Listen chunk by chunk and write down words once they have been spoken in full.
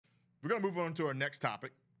we're going to move on to our next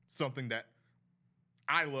topic, something that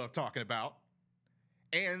I love talking about.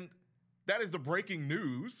 And that is the breaking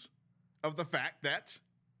news of the fact that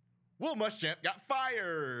Will Muschamp got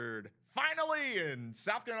fired. Finally, and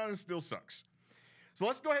South Carolina still sucks. So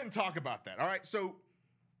let's go ahead and talk about that. All right, so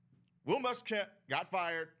Will Muschamp got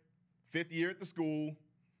fired, 5th year at the school,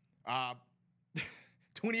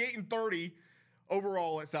 28-30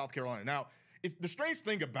 overall at South Carolina. Now, the strange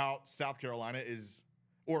thing about South Carolina is,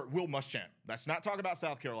 or Will Muschamp, let's not talk about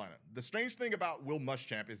South Carolina. The strange thing about Will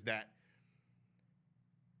Muschamp is that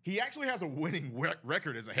he actually has a winning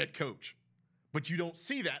record as a head coach. But you don't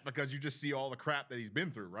see that because you just see all the crap that he's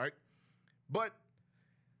been through, right? But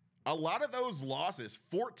a lot of those losses,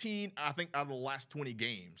 14, I think, out of the last 20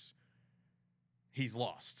 games, he's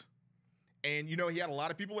lost. And, you know, he had a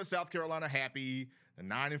lot of people at South Carolina happy. The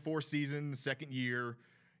 9-4 season, the second year,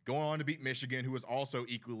 going on to beat Michigan, who was also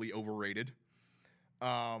equally overrated.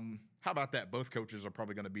 How about that? Both coaches are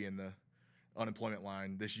probably going to be in the unemployment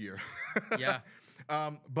line this year. Yeah.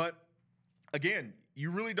 But again, you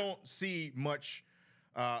really don't see much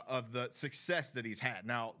of the success that he's had.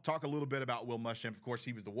 Now, talk a little bit about Will Muschamp. Of course,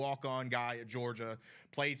 he was the walk-on guy at Georgia,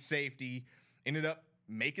 played safety, ended up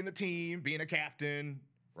making the team, being a captain.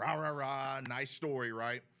 Rah, rah, rah. Nice story,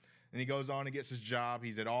 right? And he goes on and gets his job.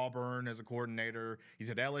 He's at Auburn as a coordinator. He's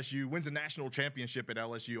at LSU, wins a national championship at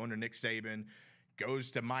LSU under Nick Saban, goes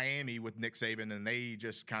to Miami with Nick Saban, and they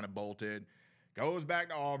just kind of bolted. Goes back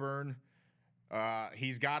to Auburn.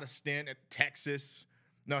 He's got a stint at Texas.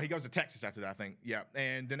 No, he goes to Texas after that, I think. Yeah.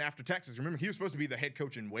 And then after Texas, remember, he was supposed to be the head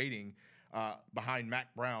coach in waiting behind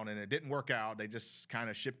Mac Brown, and it didn't work out. They just kind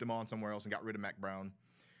of shipped him on somewhere else and got rid of Mac Brown.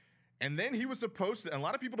 And then he was supposed to, and a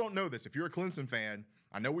lot of people don't know this. If you're a Clemson fan,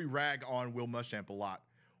 I know we rag on Will Muschamp a lot.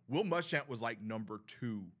 Will Muschamp was like number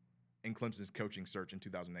 2 in Clemson's coaching search in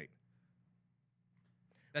 2008.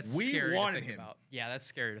 That's we scary wanted to think him. about. Yeah, that's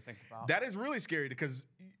scary to think about. That is really scary because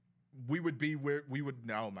we would be where we would.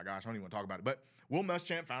 No, oh my gosh, I don't even want to talk about it. But Will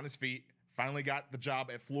Muschamp found his feet, finally got the job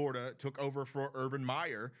at Florida, took over for Urban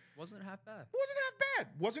Meyer. Wasn't half bad. Wasn't half bad.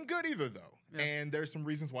 Wasn't good either, though. Yeah. And there's some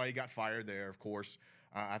reasons why he got fired there, of course.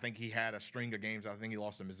 I think he had a string of games. I think he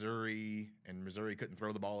lost to Missouri, and Missouri couldn't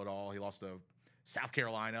throw the ball at all. He lost to South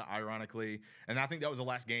Carolina, ironically. And I think that was the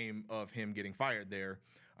last game of him getting fired there.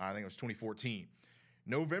 I think it was 2014.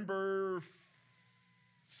 November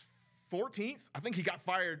 14th, I think he got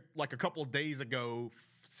fired like a couple of days ago,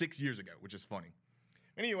 6 years ago, which is funny.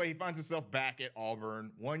 Anyway, he finds himself back at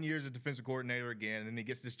Auburn, 1 year as a defensive coordinator again, and then he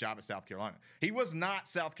gets this job at South Carolina. He was not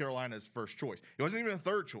South Carolina's first choice. He wasn't even a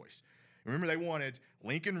third choice. Remember, they wanted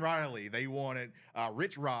Lincoln Riley. They wanted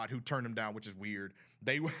Rich Rod, who turned him down, which is weird.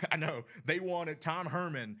 I know. They wanted Tom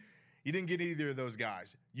Herman. You didn't get either of those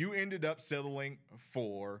guys. You ended up settling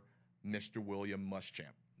for Mr. William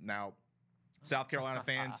Muschamp. Now, South Carolina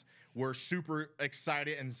fans were super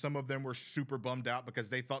excited, and some of them were super bummed out because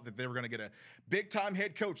they thought that they were going to get a big-time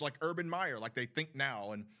head coach like Urban Meyer, like they think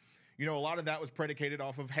now. And, you know, a lot of that was predicated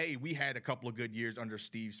off of, hey, we had a couple of good years under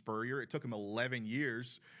Steve Spurrier. It took him 11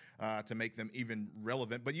 years to make them even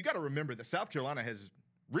relevant. But you got to remember that South Carolina has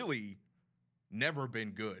really never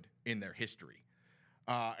been good in their history.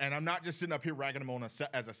 And I'm not just sitting up here ragging them on as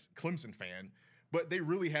a Clemson fan, but they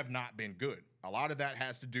really have not been good. A lot of that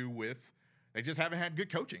has to do with they just haven't had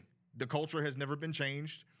good coaching. The culture has never been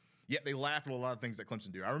changed, yet they laugh at a lot of things that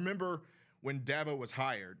Clemson do. I remember when Dabo was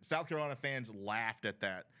hired, South Carolina fans laughed at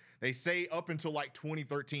that. They say up until like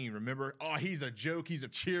 2013, remember, oh, he's a joke, he's a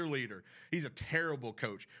cheerleader, he's a terrible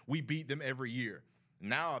coach. We beat them every year.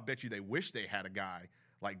 Now I bet you they wish they had a guy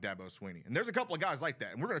like Dabo Swinney. And there's a couple of guys like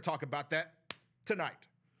that, and we're going to talk about that tonight.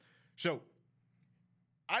 So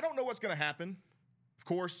I don't know what's going to happen. Of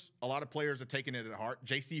course, a lot of players are taking it at heart.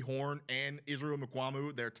 J.C. Horn and Israel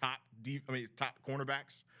Mukuamu, their top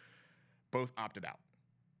cornerbacks, both opted out.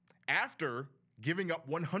 After giving up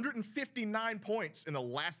 159 points in the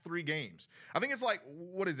last 3 games. I think it's like,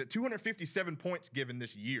 257 points given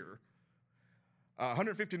this year.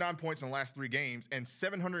 159 points in the last 3 games and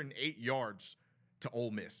 708 yards to Ole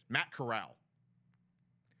Miss. Matt Corral.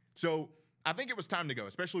 So I think it was time to go,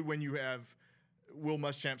 especially when you have Will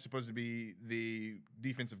Muschamp supposed to be the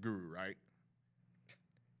defensive guru, right?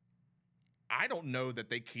 I don't know that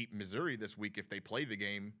they keep Missouri this week if they play the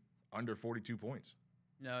game under 42 points.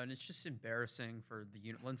 No, and it's just embarrassing for the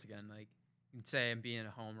unit. Once again, like you can say, I'm being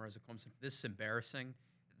a homer as a Clemson. This is embarrassing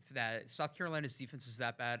that South Carolina's defense is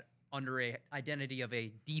that bad under a identity of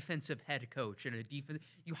a defensive head coach and a defense.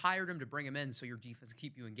 You hired him to bring him in so your defense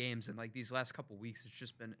keep you in games. And like these last couple of weeks, it's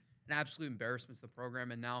just been an absolute embarrassment to the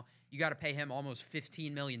program. And now you got to pay him almost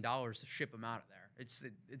 $15 million to ship him out of there.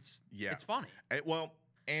 It's funny. Well,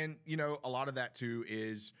 And, you know, a lot of that too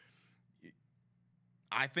is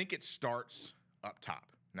I think it starts up top.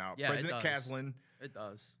 Now, Yeah, President it does. Caslin, It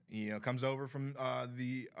does. you know, comes over from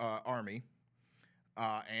the Army,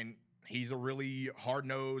 and he's a really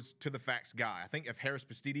hard-nosed, to-the-facts guy. I think if Harris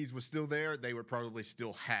Pastides was still there, they would probably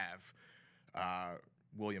still have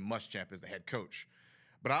William Muschamp as the head coach.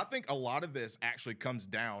 But I think a lot of this actually comes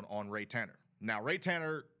down on Ray Tanner. Now, Ray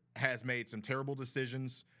Tanner has made some terrible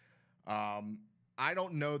decisions. I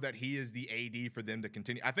don't know that he is the AD for them to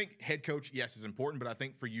continue. I think head coach, yes, is important, but I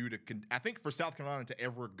think for you to, I think for South Carolina to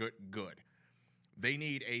ever good, they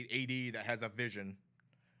need a AD that has a vision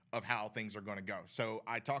of how things are going to go. So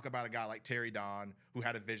I talk about a guy like Terry Don who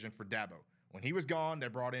had a vision for Dabo. When he was gone, they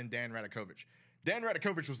brought in Dan Radakovich. Dan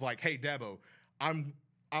Radakovich was like, "Hey, Dabo, I'm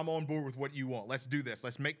on board with what you want. Let's do this.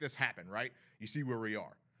 Let's make this happen." Right? You see where we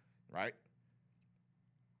are, right?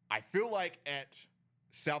 I feel like at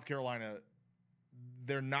South Carolina,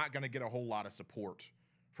 they're not going to get a whole lot of support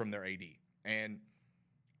from their AD. And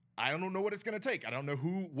I don't know what it's going to take. I don't know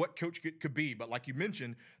what coach could be. But like you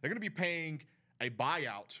mentioned, they're going to be paying a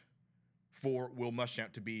buyout for Will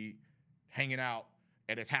Muschamp to be hanging out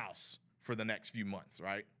at his house for the next few months,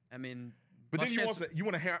 right? I mean, but then you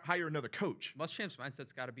want to hire another coach. Muschamp's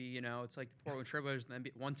mindset's got to be, you know, it's like the Portland Trailblazers and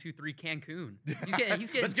then 1, 2, 3 Cancun.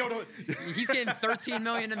 He's getting Let's go to he's getting $13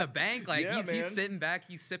 million in the bank. Like yeah, he's sitting back,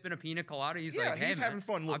 he's sipping a pina colada. He's yeah, like, hey, he's having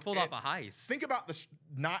fun. Look, I pulled off a heist. Think about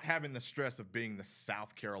not having the stress of being the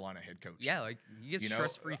South Carolina head coach. Yeah, like he gets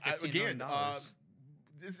stress-free $15 million.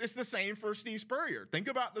 It's the same for Steve Spurrier. Think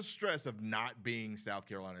about the stress of not being South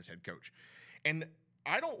Carolina's head coach. And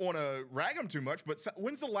I don't want to rag him too much, but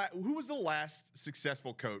who was the last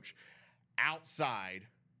successful coach outside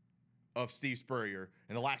of Steve Spurrier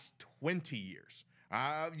in the last 20 years?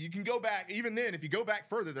 You can go back, even then, if you go back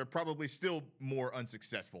further, they're probably still more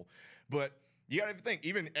unsuccessful. But you got to think,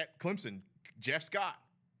 even at Clemson, Jeff Scott,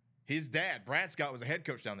 his dad, Brad Scott, was a head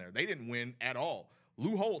coach down there. They didn't win at all.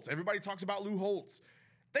 Lou Holtz, everybody talks about Lou Holtz.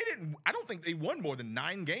 I don't think they won more than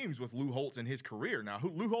 9 games with Lou Holtz in his career. Now,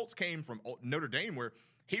 Lou Holtz came from Notre Dame, where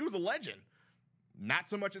he was a legend. Not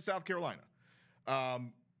so much at South Carolina. I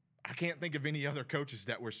can't think of any other coaches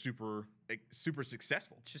that were super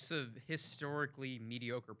successful. It's just a historically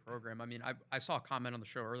mediocre program. I mean, I saw a comment on the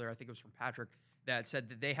show earlier, I think it was from Patrick, that said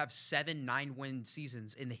that they have 7 9-win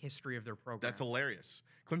seasons in the history of their program. That's hilarious.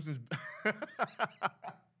 Clemson's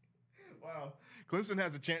wow. Clemson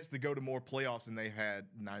has a chance to go to more playoffs than they've had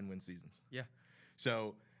 9-win seasons. Yeah.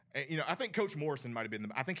 So, you know, I think Coach Morrison might have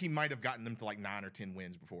been I think he might have gotten them to like 9 or 10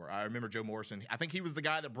 wins before. I remember Joe Morrison. I think he was the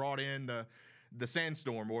guy that brought in the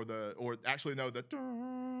sandstorm or actually no, the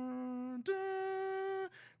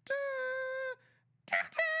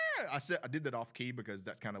I did that off key because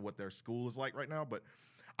that's kind of what their school is like right now. But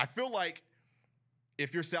I feel like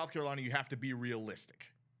if you're South Carolina, you have to be realistic.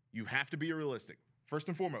 You have to be realistic. First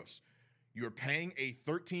and foremost, you're paying a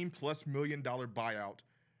 $13+ million buyout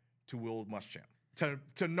to Will Muschamp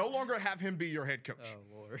to no longer have him be your head coach.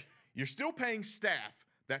 Oh Lord! You're still paying staff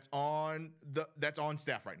that's on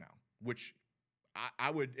staff right now, which I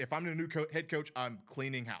would, if I'm the new head coach, I'm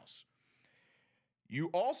cleaning house. You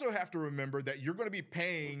also have to remember that you're going to be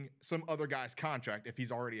paying some other guy's contract if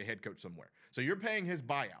he's already a head coach somewhere. So you're paying his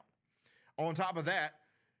buyout. On top of that,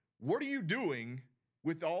 what are you doing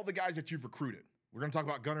with all the guys that you've recruited? We're going to talk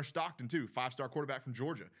about Gunnar Stockton, too, 5-star quarterback from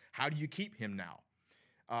Georgia. How do you keep him now?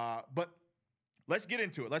 But let's get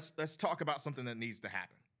into it. Let's talk about something that needs to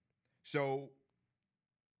happen. So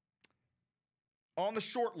on the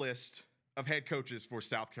short list of head coaches for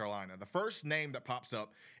South Carolina, the first name that pops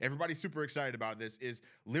up, everybody's super excited about this, is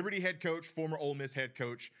Liberty head coach, former Ole Miss head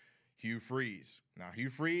coach, Hugh Freeze. Now, Hugh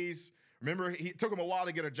Freeze, remember, it took him a while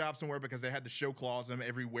to get a job somewhere because they had to show clause him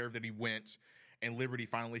everywhere that he went. And Liberty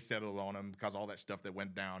finally settled on him because of all that stuff that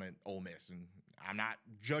went down at Ole Miss. And I'm not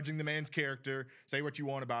judging the man's character. Say what you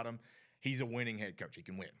want about him. He's a winning head coach. He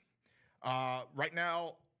can win. Right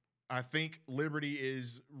now, I think Liberty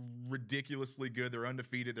is ridiculously good. They're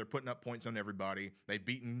undefeated. They're putting up points on everybody. They've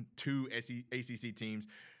beaten 2 ACC teams.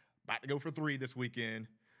 About to go for 3 this weekend.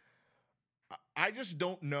 I just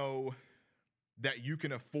don't know that you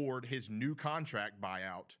can afford his new contract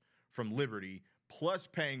buyout from Liberty plus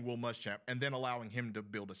paying Will Muschamp and then allowing him to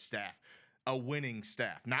build a staff, a winning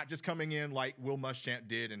staff, not just coming in like Will Muschamp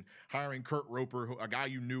did and hiring Kurt Roper, a guy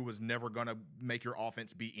you knew was never going to make your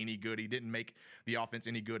offense be any good. He didn't make the offense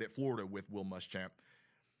any good at Florida with Will Muschamp.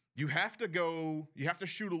 You have to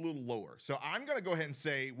shoot a little lower. So I'm going to go ahead and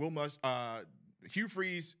say Hugh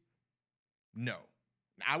Freeze, no.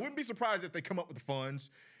 I wouldn't be surprised if they come up with the funds.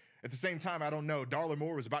 At the same time, I don't know. Darla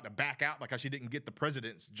Moore was about to back out because she didn't get the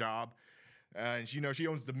president's job. And she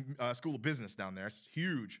owns the School of Business down there. It's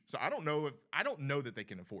huge. So I don't know that they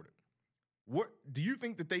can afford it. What do you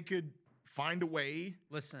think that they could find a way?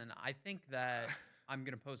 Listen, I think that I'm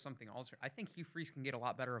going to pose something also. I think Hugh Freeze can get a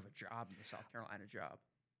lot better of a job than the South Carolina job.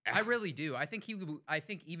 I really do. I think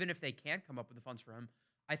even if they can't come up with the funds for him,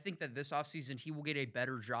 I think that this offseason he will get a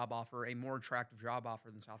better job offer, a more attractive job offer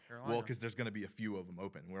than South Carolina. Well, because there's going to be a few of them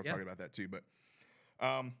open. We're talking about that too. But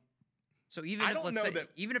so even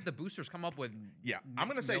if the boosters come up with I'm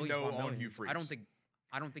going to say no on Hugh Freeze.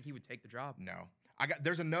 I don't think he would take the job. No.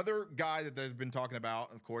 There's another guy that they've been talking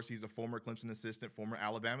about. Of course, he's a former Clemson assistant, former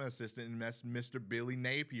Alabama assistant, and that's Mr. Billy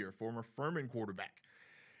Napier, former Furman quarterback.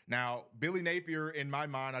 Now, Billy Napier, in my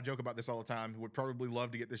mind, I joke about this all the time, would probably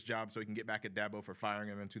love to get this job so he can get back at Dabo for firing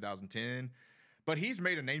him in 2010. But he's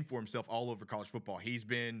made a name for himself all over college football. He's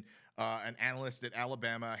been an analyst at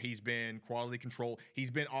Alabama. He's been quality control.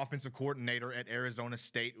 He's been offensive coordinator at Arizona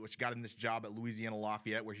State, which got him this job at Louisiana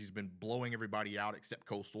Lafayette, where he's been blowing everybody out except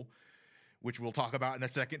Coastal, which we'll talk about in a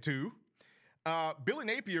second too. Billy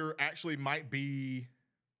Napier actually might be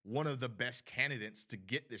one of the best candidates to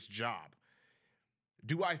get this job.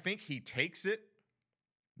 Do I think he takes it?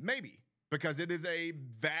 Maybe, because it is a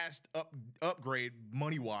vast upgrade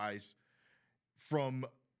money-wise from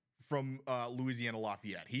Louisiana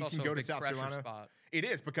Lafayette. He can go to South Carolina. Spot. It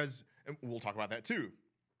is, because we'll talk about that too.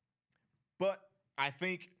 But I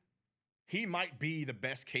think he might be the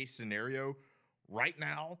best case scenario right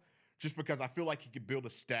now, just because I feel like he could build a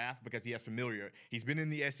staff because he has familiar. He's been in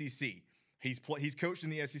the SEC. He's coached in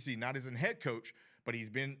the SEC, not as a head coach, but he's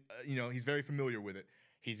been, he's very familiar with it.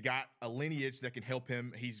 He's got a lineage that can help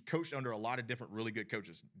him. He's coached under a lot of different really good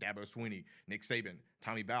coaches: Dabo Swinney, Nick Saban,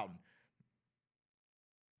 Tommy Bowden.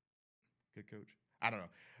 Good coach. I don't know.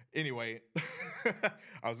 Anyway,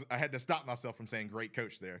 I had to stop myself from saying great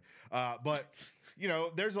coach there. But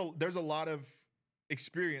there's a lot of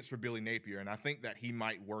experience for Billy Napier, and I think that he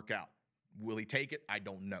might work out. Will he take it? I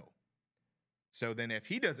don't know. So then if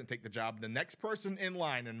he doesn't take the job, the next person in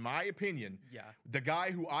line, in my opinion, the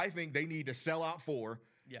guy who I think they need to sell out for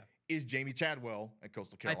is Jamie Chadwell at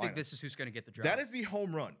Coastal Carolina. I think this is who's going to get the job. That is the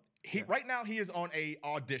home run. Right now he is on a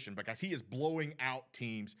audition because he is blowing out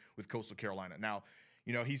teams with Coastal Carolina. Now,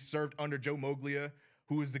 he's served under Joe Moglia,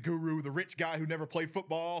 who is the guru, the rich guy who never played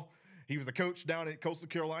football. He was a coach down at Coastal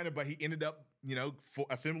Carolina, but he ended up,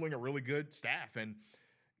 assembling a really good staff. And,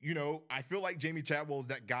 I feel like Jamie Chadwell is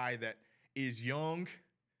that guy that is young.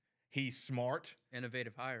 He's smart.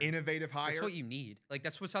 Innovative hire. That's what you need. Like,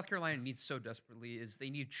 that's what South Carolina needs so desperately, is they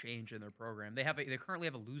need change in their program. They currently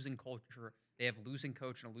have a losing culture. They have a losing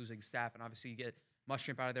coach and a losing staff. And obviously you get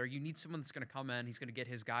Muschamp out of there. You need someone that's going to come in. He's going to get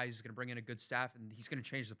his guys. He's going to bring in a good staff, and he's going to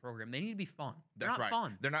change the program. They need to be fun. They're not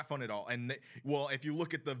fun. They're not fun at all. And if you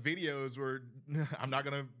look at the videos where I'm not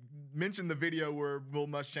going to mention the video where BOOM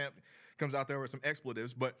Muschamp comes out there with some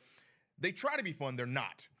expletives, but they try to be fun. They're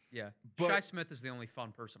not. Yeah. Shi Smith is the only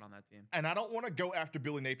fun person on that team. And I don't want to go after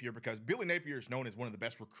Billy Napier because Billy Napier is known as one of the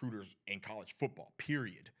best recruiters in college football,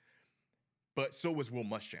 period. But so was BOOM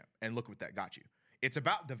Muschamp. And look what that got you. It's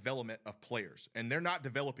about development of players. And they're not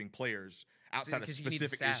developing players outside of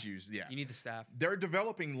specific issues. Yeah. You need the staff. They're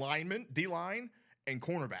developing linemen, D-line, and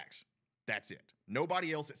cornerbacks. That's it.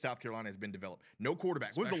 Nobody else at South Carolina has been developed. No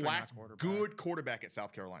quarterback. When was the last good quarterback at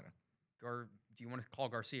South Carolina? Do you want to call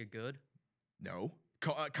Garcia good? No.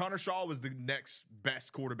 Connor Shaw was the next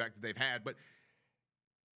best quarterback that they've had, but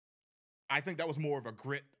I think that was more of a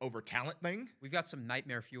grit over talent thing. We've got some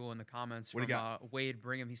nightmare fuel in the comments from Wade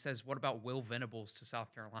Brigham. He says, "What about Will Venables to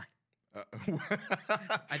South Carolina?"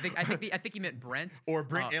 I think he meant Brent or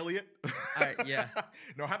Brent Elliott. Yeah.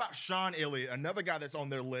 No, how about Sean Elliott, another guy that's on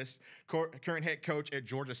their list, current head coach at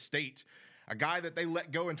Georgia State, a guy that they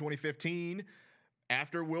let go in 2015.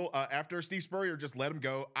 After Steve Spurrier just let him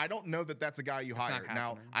go. I don't know that that's a guy you hire.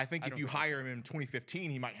 Now, I think if you hire him in 2015,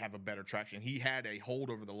 he might have a better traction. He had a hold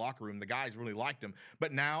over the locker room. The guys really liked him.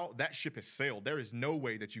 But now that ship has sailed. There is no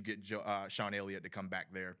way that you get Sean Elliott to come back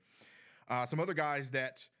there. Some other guys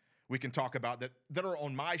that we can talk about that are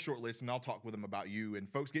on my short list, and I'll talk with them about you. And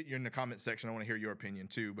folks, get you in the comment section. I want to hear your opinion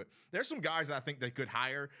too. But there's some guys that I think they could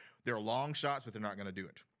hire. They're long shots, but they're not going to do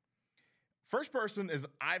it. First person is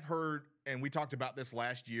I've heard, and we talked about this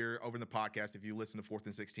last year over in the podcast, if you listen to 4th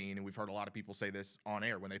and 16, and we've heard a lot of people say this on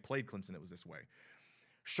air. When they played Clemson, it was this way.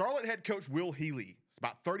 Charlotte head coach Will Healy is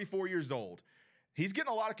about 34 years old. He's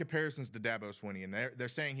getting a lot of comparisons to Dabo Swinney, and they're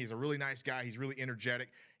saying he's a really nice guy. He's really energetic.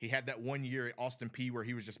 He had that 1 year at Austin Peay where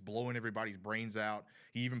he was just blowing everybody's brains out.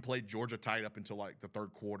 He even played Georgia tight up until like the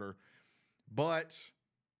third quarter. But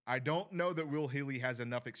I don't know that Will Healy has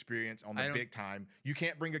enough experience on I the don't. big time. You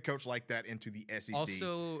can't bring a coach like that into the SEC.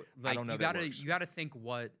 Also, I like don't know you that gotta works. you gotta think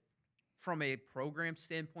what from a program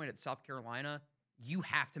standpoint at South Carolina, you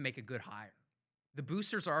have to make a good hire. The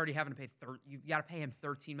boosters are already having to pay you got to pay him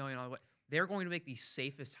 $13 million on the way. They're going to make the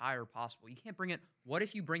safest hire possible. You can't bring in. What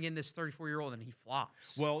if you bring in this 34-year-old and he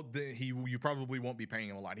flops? Well, you probably won't be paying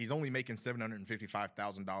him a lot. He's only making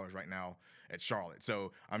 $755,000 right now at Charlotte,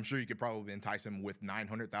 so I'm sure you could probably entice him with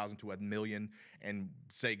 $900,000 to $1 million and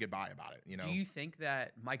say goodbye about it. Do you think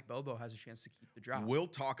that Mike Bobo has a chance to keep the job? We'll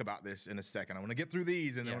talk about this in a second. I want to get through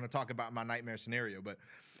these, and then I want to talk about my nightmare scenario. But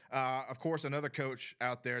of course, another coach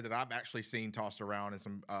out there that I've actually seen tossed around in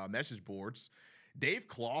some message boards, Dave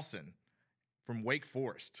Clawson from Wake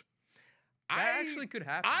Forest. That actually could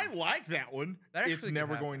happen. I like that one. It's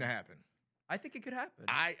never going to happen. I think it could happen.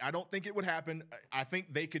 I don't think it would happen. I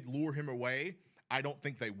think they could lure him away. I don't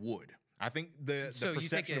think they would. I think the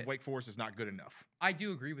perception of Wake Forest is not good enough. I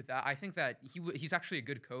do agree with that. I think that he's actually a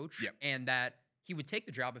good coach, and that he would take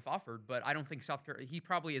the job if offered. But I don't think South Carolina. He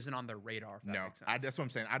probably isn't on their radar. If that makes sense. That's what I'm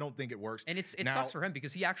saying. I don't think it works. And it sucks for him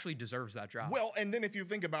because he actually deserves that job. Well, and then if you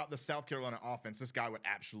think about the South Carolina offense, this guy would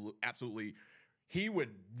absolutely. He would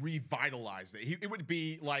revitalize it. It would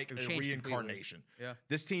be like a reincarnation. Completely. Yeah.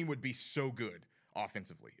 This team would be so good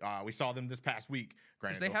offensively. We saw them this past week.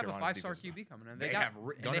 Because they have a 5-star QB coming in. They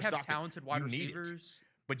have talented wide receivers.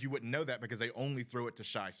 But you wouldn't know that because they only throw it to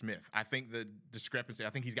Shi Smith. I think the discrepancy, I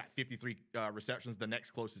think he's got 53 receptions. The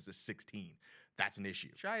next closest is 16. That's an issue.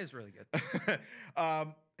 Shi is really good.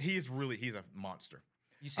 He's a monster.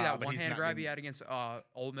 You see that one-hand grab he had against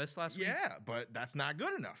Ole Miss last week? Yeah, but that's not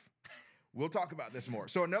good enough. We'll talk about this more.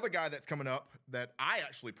 So another guy that's coming up that I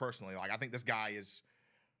actually personally like, I think this guy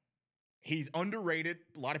he's underrated.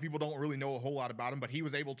 A lot of people don't really know a whole lot about him, but he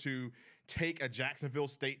was able to take a Jacksonville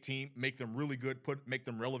State team, make them really good, make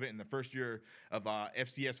them relevant in the first year of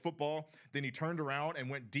FCS football. Then he turned around and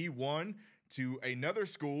went D1 to another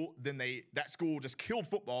school. Then that school just killed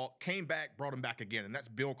football, came back, brought him back again, and that's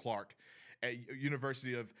Bill Clark at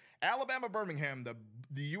University of Alabama, Birmingham,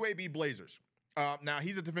 the UAB Blazers. Now,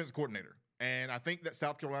 he's a defensive coordinator, and I think that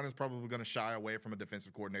South Carolina is probably going to shy away from a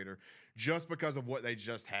defensive coordinator just because of what they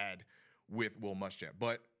just had with Will Muschamp.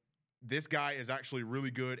 But this guy is actually really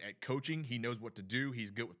good at coaching. He knows what to do. He's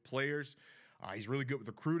good with players. He's really good with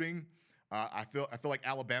recruiting. I feel like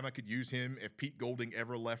Alabama could use him if Pete Golding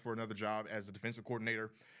ever left for another job as a defensive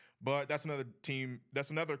coordinator. But that's another team. That's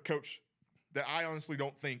another coach that I honestly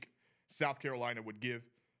don't think South Carolina would give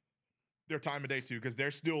their time of day to because they're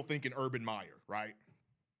still thinking Urban Meyer, right?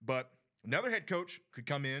 But another head coach could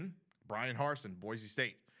come in, Brian Harsin, Boise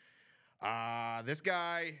State. This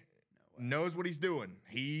guy knows what he's doing.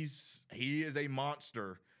 He is a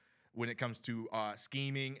monster when it comes to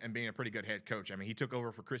scheming and being a pretty good head coach. I mean, he took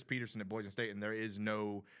over for Chris Peterson at Boise State, and there is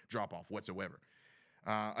no drop-off whatsoever.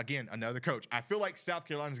 Again, another coach. I feel like South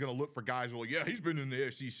Carolina's going to look for guys who are like, yeah, he's been in the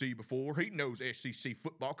SEC before. He knows SEC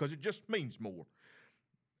football because it just means more.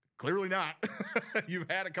 Clearly not. You've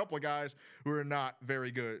had a couple of guys who are not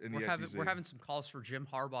very good in the SEC. We're having some calls for Jim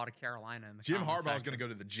Harbaugh to Carolina. Jim Harbaugh is going to go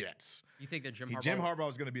to the Jets. You think that Jim Harbaugh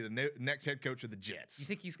is going to be the next head coach of the Jets? You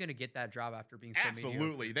think he's going to get that job after being so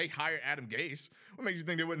Absolutely. mediocre? They hired Adam Gase. What makes you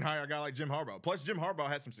think they wouldn't hire a guy like Jim Harbaugh? Plus, Jim Harbaugh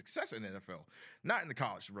had some success in the NFL, not in the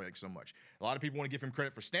college ranks so much. A lot of people want to give him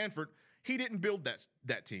credit for Stanford. He didn't build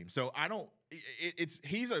that team. So I don't.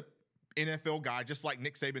 He's a NFL guy, just like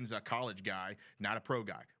Nick Saban's a college guy, not a pro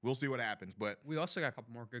guy. We'll see what happens. But we also got a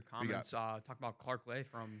couple more good comments. Talk about Clark Lea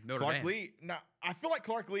from Notre Dame. Clark Lea. Now, I feel like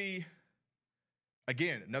Clark Lea,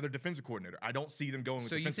 again, another defensive coordinator. I don't see them going with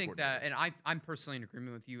defensive coordinator. So you think that, and I'm personally in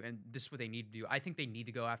agreement with you, and this is what they need to do. I think they need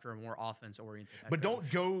to go after a more offense-oriented head But coach.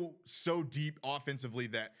 don't go so deep offensively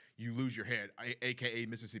that you lose your head, a.k.a.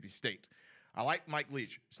 Mississippi State. I like Mike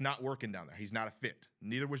Leach. It's not working down there. He's not a fit.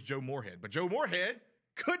 Neither was Joe Moorhead. But Joe Moorhead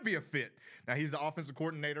could be a fit. Now he's the offensive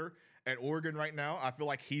coordinator at Oregon right now. I feel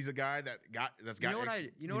like he's a guy that's got. You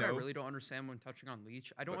know what I really don't understand when touching on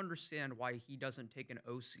Leach? I don't understand why he doesn't take an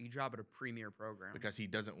OC job at a premier program. Because he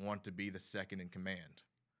doesn't want to be the second in command.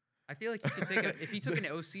 I feel like he could take if he took an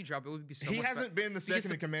OC job, it would be so. He hasn't been the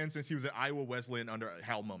second in command since he was at Iowa Wesleyan under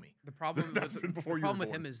Hal Mumme. The problem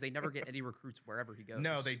with him is they never get any recruits wherever he goes.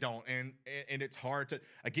 No, they don't, and it's hard to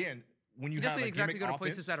again. When you he have doesn't a exactly go to offense,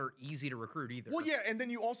 places that are easy to recruit either. Well, yeah, and then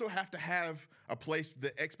you also have to have a place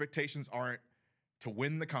the expectations aren't to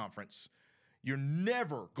win the conference. You're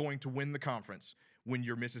never going to win the conference when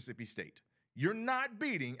you're Mississippi State. You're not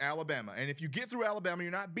beating Alabama, and if you get through Alabama,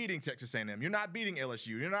 you're not beating Texas A&M. You're not beating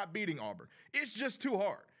LSU. You're not beating Auburn. It's just too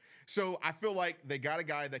hard. So I feel like they got a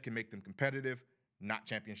guy that can make them competitive, not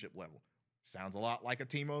championship level. Sounds a lot like a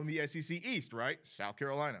team on the SEC East, right? South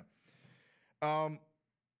Carolina.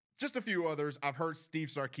 Just a few others. I've heard Steve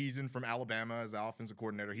Sarkisian from Alabama as the offensive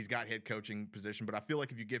coordinator. He's got head coaching position, but I feel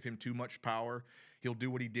like if you give him too much power, he'll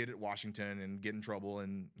do what he did at Washington and get in trouble,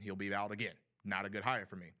 and he'll be out again. Not a good hire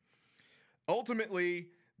for me. Ultimately,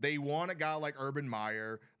 they want a guy like Urban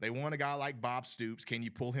Meyer. They want a guy like Bob Stoops. Can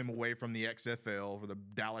you pull him away from the XFL for the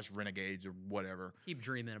Dallas Renegades or whatever? Keep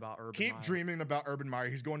dreaming about Urban Keep Meyer. dreaming about Urban Meyer.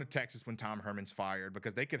 He's going to Texas when Tom Herman's fired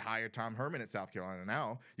because they could hire Tom Herman at South Carolina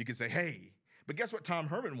now. You could say, hey, but guess what Tom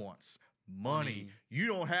Herman wants? Money. You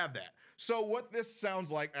don't have that. So what this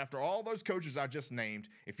sounds like after all those coaches I just named,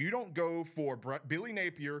 if you don't go for Billy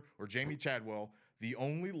Napier or Jamie Chadwell, the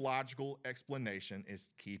only logical explanation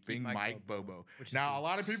is keeping Mike Bobo. Now, a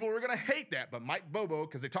lot of people are going to hate that, but Mike Bobo,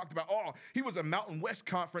 because they talked about, oh, he was a Mountain West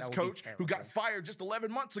Conference coach who got fired just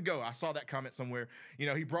 11 months ago. I saw that comment somewhere. You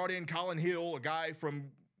know, he brought in Colin Hill, a guy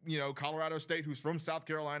from, you know, Colorado State who's from South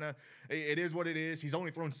Carolina. It is what it is. He's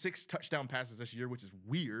only thrown 6 touchdown passes this year, which is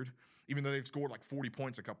weird, even though they've scored like 40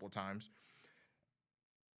 points a couple of times.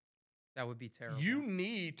 That would be terrible. You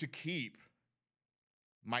need to keep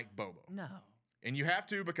Mike Bobo. No. And you have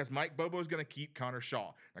to, because Mike Bobo is going to keep Connor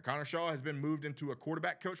Shaw. Now, Connor Shaw has been moved into a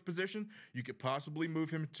quarterback coach position. You could possibly move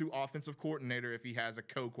him to offensive coordinator if he has a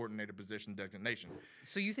co-coordinator position designation.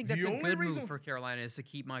 So you think that's a good move for Carolina is to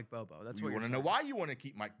keep Mike Bobo? That's what you want to know why you want to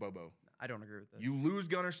keep Mike Bobo. I don't agree with this. You lose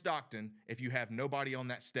Gunnar Stockton if you have nobody on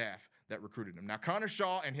that staff that recruited him. Now, Connor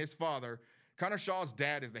Shaw and his father, Connor Shaw's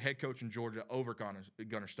dad is the head coach in Georgia over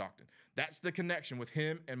Gunnar Stockton. That's the connection with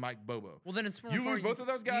him and Mike Bobo. Well, then it's more you lose both of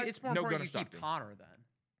those guys. It's more no important Gunnar you keep Connor then.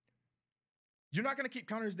 You're not going to keep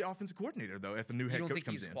Connor as the offensive coordinator though if a new head coach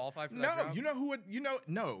comes in. He's qualified for that No, job? you know who would? You know,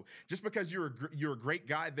 no. Just because you're a great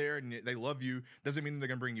guy there and they love you doesn't mean they're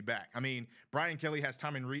going to bring you back. I mean, Brian Kelly has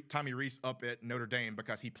Tommy Reese up at Notre Dame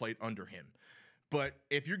because he played under him. But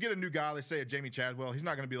if you get a new guy, let's say a Jamie Chadwell, he's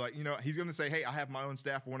not going to be like, you know, he's going to say, hey, I have my own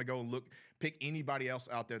staff. I want to go and pick anybody else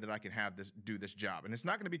out there that I can have do this job. And it's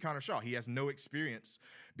not going to be Connor Shaw. He has no experience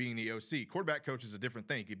being the OC. Quarterback coach is a different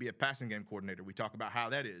thing. He could be a passing game coordinator. We talk about how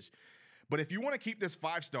that is. But if you want to keep this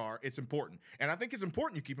 5-star, it's important. And I think it's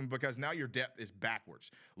important you keep him because now your depth is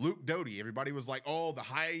backwards. Luke Doty, everybody was like, oh, the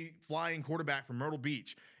high-flying quarterback from Myrtle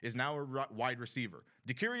Beach is now a wide receiver.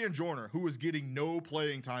 DeKirian Joyner, who was getting no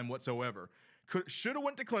playing time whatsoever, should have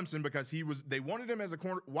went to Clemson because they wanted him as a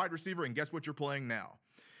wide receiver, and guess what you're playing now?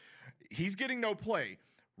 He's getting no play.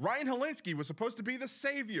 Ryan Helinski was supposed to be the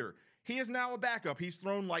savior. He is now a backup. He's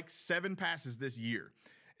thrown like 7 passes this year.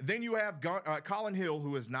 Then you have Colin Hill,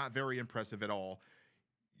 who is not very impressive at all.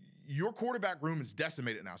 Your quarterback room is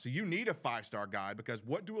decimated now, so you need a 5-star guy because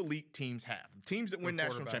what do elite teams have? The teams that win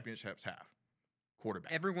national championships have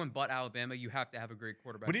quarterback. Everyone but Alabama, you have to have a great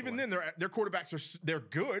quarterback. But even then, their quarterbacks they're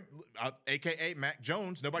good, a.k.a. Mac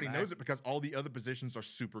Jones. Nobody knows it because all the other positions are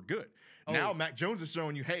super good. Oh. Now Mac Jones is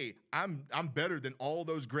showing you, hey, I'm better than all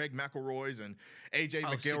those Greg McElroys and A.J.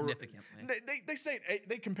 McCarron. Significantly. They say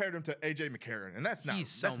they compared him to A.J. McCarron, and that's not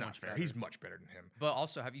fair. Better. He's much better than him. But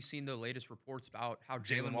also, have you seen the latest reports about how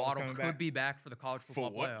Jalen Waddle could be back for the college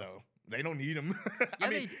football playoff? For what, though? They don't need him. Yeah, I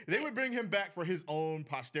mean, they would bring him back for his own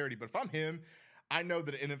posterity, but if I'm him, I know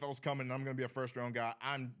that the NFL's coming and I'm going to be a first-round guy.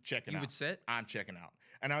 I'm checking out. You would sit? I'm checking out.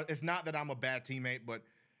 And it's not that I'm a bad teammate, but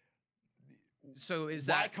so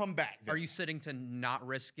why come back? Are you sitting to not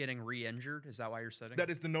risk getting re-injured? Is that why you're sitting? That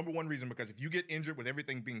is the number one reason, because if you get injured with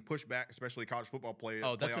everything being pushed back, especially college football players.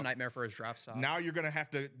 Oh, that's a nightmare for his draft stock. Now you're going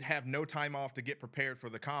to have no time off to get prepared for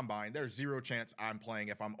the combine. There's zero chance I'm playing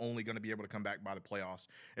if I'm only going to be able to come back by the playoffs.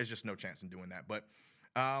 There's just no chance in doing that. But,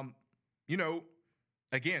 you know,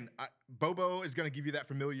 again, Bobo is going to give you that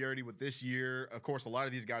familiarity with this year. Of course, a lot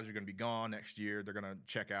of these guys are going to be gone next year. They're going to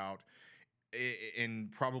check out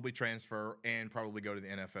and probably transfer and probably go to the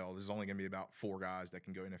NFL. There's only going to be about 4 guys that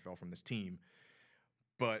can go NFL from this team.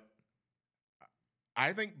 But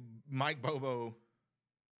I think Mike Bobo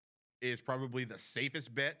is probably the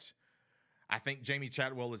safest bet. I think Jamie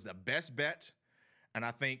Chadwell is the best bet. And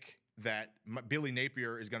I think that Billy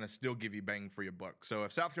Napier is going to still give you bang for your buck. So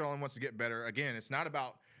if South Carolina wants to get better, again, it's not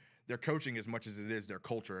about their coaching as much as it is their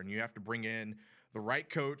culture. And you have to bring in the right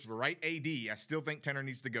coach, the right AD. I still think Tanner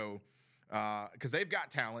needs to go because they've got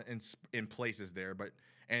talent in places there, but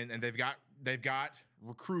and they've got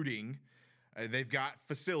recruiting, they've got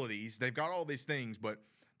facilities, they've got all these things. But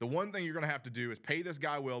the one thing you're going to have to do is pay this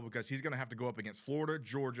guy well, because he's going to have to go up against Florida,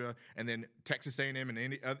 Georgia, and then Texas A&M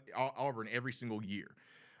and Auburn every single year.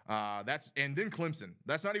 And then Clemson.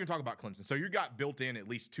 That's not even talking about Clemson. So you got built in at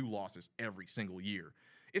least 2 losses every single year.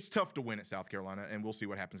 It's tough to win at South Carolina, and we'll see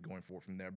what happens going forward from there.